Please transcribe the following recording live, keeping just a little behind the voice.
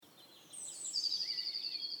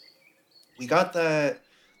We got that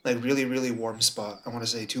like really, really warm spot, I want to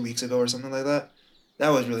say 2 weeks ago or something like that. That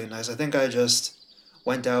was really nice. I think I just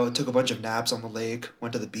went out, took a bunch of naps on the lake,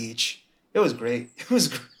 went to the beach. It was great.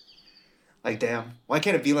 Like, damn, why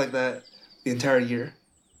can't it be like that the entire year?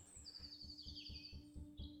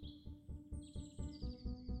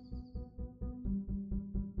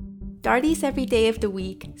 Darties every day of the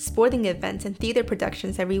week, sporting events and theater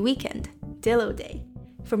productions every weekend. Dillo Day.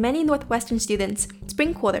 For many Northwestern students,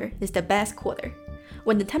 spring quarter is the best quarter.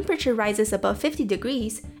 When the temperature rises above 50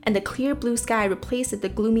 degrees and the clear blue sky replaces the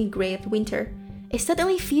gloomy gray of winter, it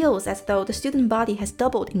suddenly feels as though the student body has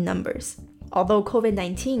doubled in numbers. Although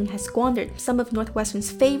COVID-19 has squandered some of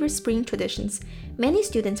Northwestern's favorite spring traditions, many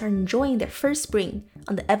students are enjoying their first spring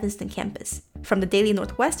on the Evanston campus. From the Daily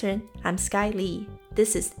Northwestern, I'm Sky Lee.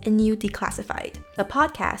 This is NU Declassified, a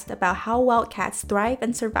podcast about how Wildcats thrive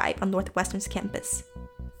and survive on Northwestern's campus.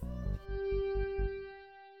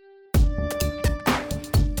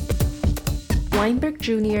 Weinberg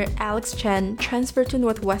Jr. Alex Chen transferred to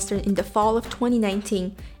Northwestern in the fall of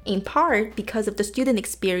 2019, in part because of the student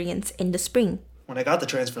experience in the spring. When I got the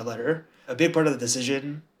transfer letter, a big part of the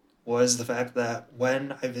decision was the fact that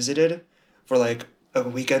when I visited for like a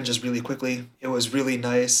weekend just really quickly, it was really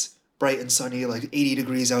nice, bright and sunny, like 80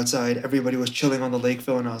 degrees outside. Everybody was chilling on the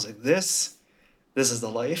Lakeville, and I was like, this is the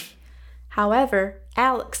life. However,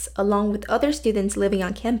 Alex, along with other students living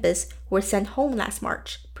on campus, were sent home last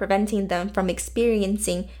March, preventing them from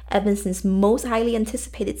experiencing Evanston's most highly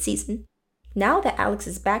anticipated season. Now that Alex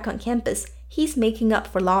is back on campus, he's making up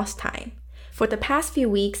for lost time. For the past few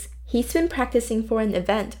weeks, he's been practicing for an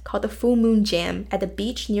event called the Full Moon Jam at the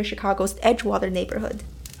beach near Chicago's Edgewater neighborhood.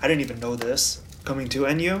 I didn't even know this coming to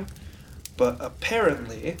NU, but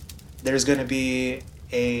apparently there's going to be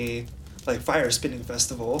a fire spinning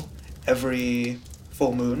festival every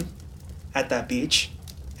full moon at that beach,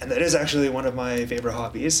 and that is actually one of my favorite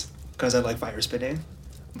hobbies because I like fire spinning.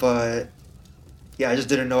 But yeah, I just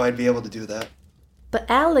didn't know I'd be able to do that. But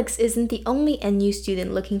Alex isn't the only NU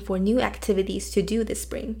student looking for new activities to do this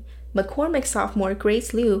spring. McCormick sophomore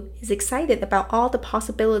Grace Liu is excited about all the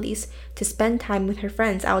possibilities to spend time with her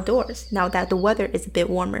friends outdoors now that the weather is a bit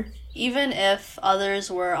warmer. Even if others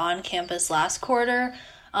were on campus last quarter,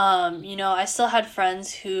 I still had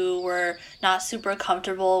friends who were not super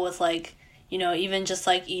comfortable with even just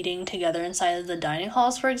eating together inside of the dining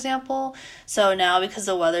halls, for example. So now because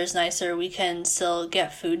the weather's nicer, we can still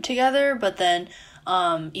get food together, but then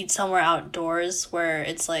eat somewhere outdoors where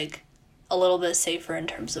it's a little bit safer in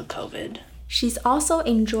terms of COVID. She's also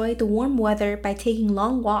enjoyed the warm weather by taking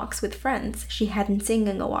long walks with friends she hadn't seen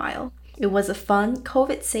in a while. It was a fun,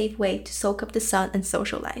 COVID-safe way to soak up the sun and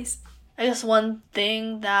socialize. I guess one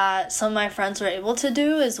thing that some of my friends were able to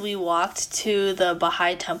do is we walked to the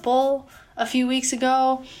Baha'i Temple a few weeks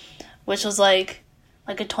ago, which was like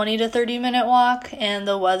a 20 to 30 minute walk, and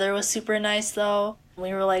the weather was super nice though.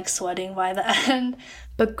 We were sweating by the end.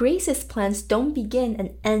 But Grace's plans don't begin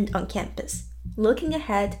and end on campus. Looking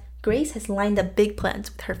ahead, Grace has lined up big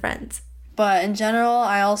plans with her friends. But in general,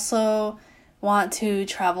 I also want to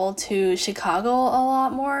travel to Chicago a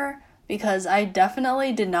lot more, because I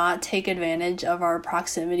definitely did not take advantage of our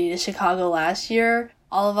proximity to Chicago last year.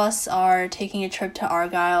 All of us are taking a trip to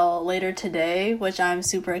Argyle later today, which I'm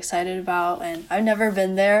super excited about, and I've never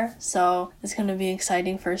been there, so it's going to be an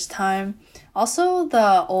exciting first time. Also,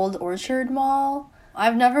 the Old Orchard Mall.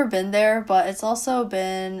 I've never been there, but it's also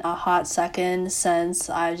been a hot second since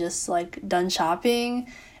I've just done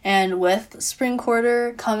shopping. And with spring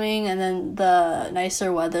quarter coming and then the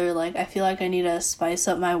nicer weather, I feel like I need to spice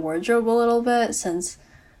up my wardrobe a little bit since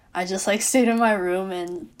I just stayed in my room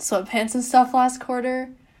in sweatpants and stuff last quarter.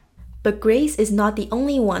 But Grace is not the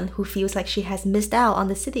only one who feels like she has missed out on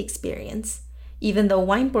the city experience. Even though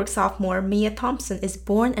Weinberg sophomore Mia Thompson is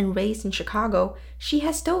born and raised in Chicago, she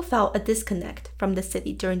has still felt a disconnect from the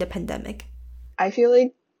city during the pandemic. I feel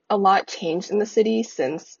like a lot changed in the city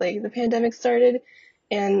since the pandemic started.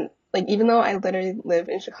 And even though I literally live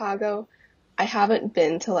in Chicago, I haven't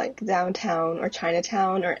been to downtown or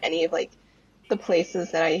Chinatown or any of the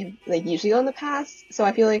places that I usually go in the past. So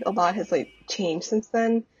I feel like a lot has changed since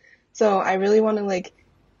then. So I really want to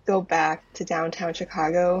go back to downtown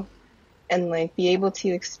Chicago and be able to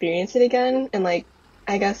experience it again and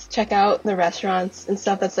I guess check out the restaurants and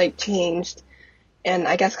stuff that's changed, and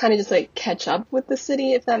I guess kind of just catch up with the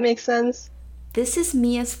city, if that makes sense. This is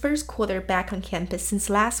Mia's first quarter back on campus since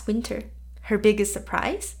last winter. Her biggest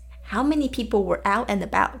surprise? How many people were out and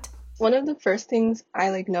about. One of the first things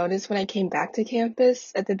I noticed when I came back to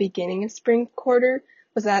campus at the beginning of spring quarter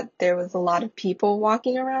was that there was a lot of people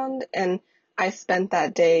walking around, and I spent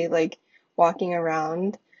that day walking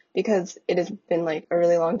around because it has been like a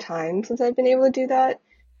really long time since I've been able to do that.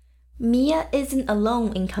 Mia isn't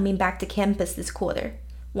alone in coming back to campus this quarter.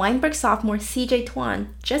 Weinberg sophomore CJ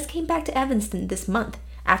Tuan just came back to Evanston this month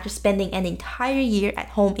after spending an entire year at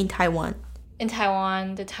home in Taiwan. In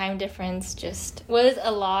Taiwan, the time difference just was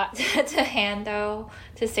a lot to handle,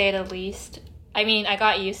 to say the least. I mean, I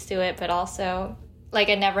got used to it, but also, like,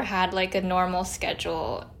 I never had, like, a normal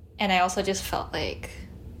schedule. And I also just felt like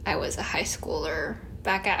I was a high schooler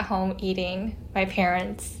back at home eating my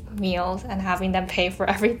parents' meals and having them pay for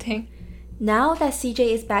everything. Now that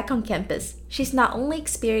CJ is back on campus, she's not only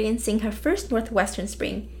experiencing her first Northwestern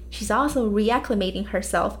spring, she's also reacclimating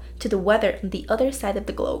herself to the weather on the other side of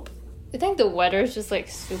the globe. I think the weather is just, like,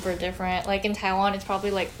 super different. Like, in Taiwan, it's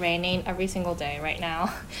probably, like, raining every single day right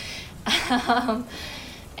now.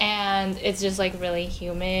 And it's just, like, really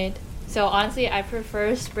humid. So, honestly, I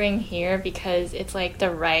prefer spring here because it's, like, the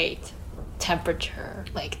right temperature.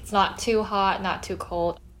 Like, it's not too hot, not too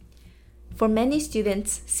cold. For many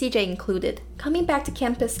students, CJ included, coming back to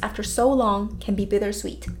campus after so long can be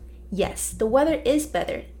bittersweet. Yes, the weather is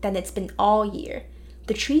better than it's been all year.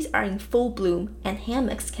 The trees are in full bloom and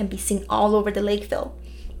hammocks can be seen all over the Lakeville.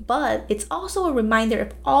 But it's also a reminder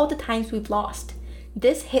of all the times we've lost.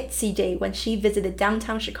 This hit CJ when she visited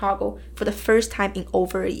downtown Chicago for the first time in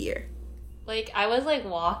over a year. Like, I was, like,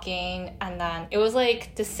 walking, and then it was,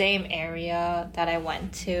 like, the same area that I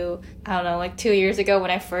went to, I don't know, like, 2 years ago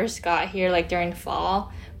when I first got here, like, during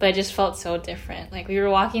fall, but it just felt so different. Like, we were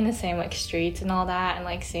walking the same, like, streets and all that, and,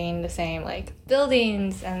 like, seeing the same, like,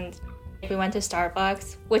 buildings, and we went to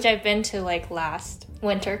Starbucks, which I've been to, like, last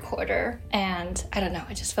winter quarter, and I don't know,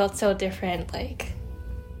 it just felt so different, like,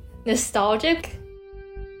 nostalgic.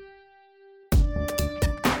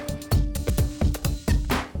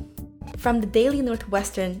 From the Daily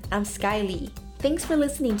Northwestern, I'm Sky Lee. Thanks for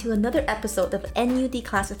listening to another episode of NU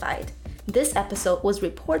Declassified. This episode was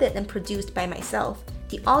reported and produced by myself.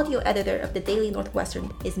 The audio editor of the Daily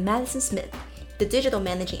Northwestern is Madison Smith. The digital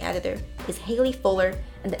managing editor is Haley Fuller,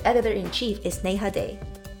 and the editor-in-chief is Neha Day.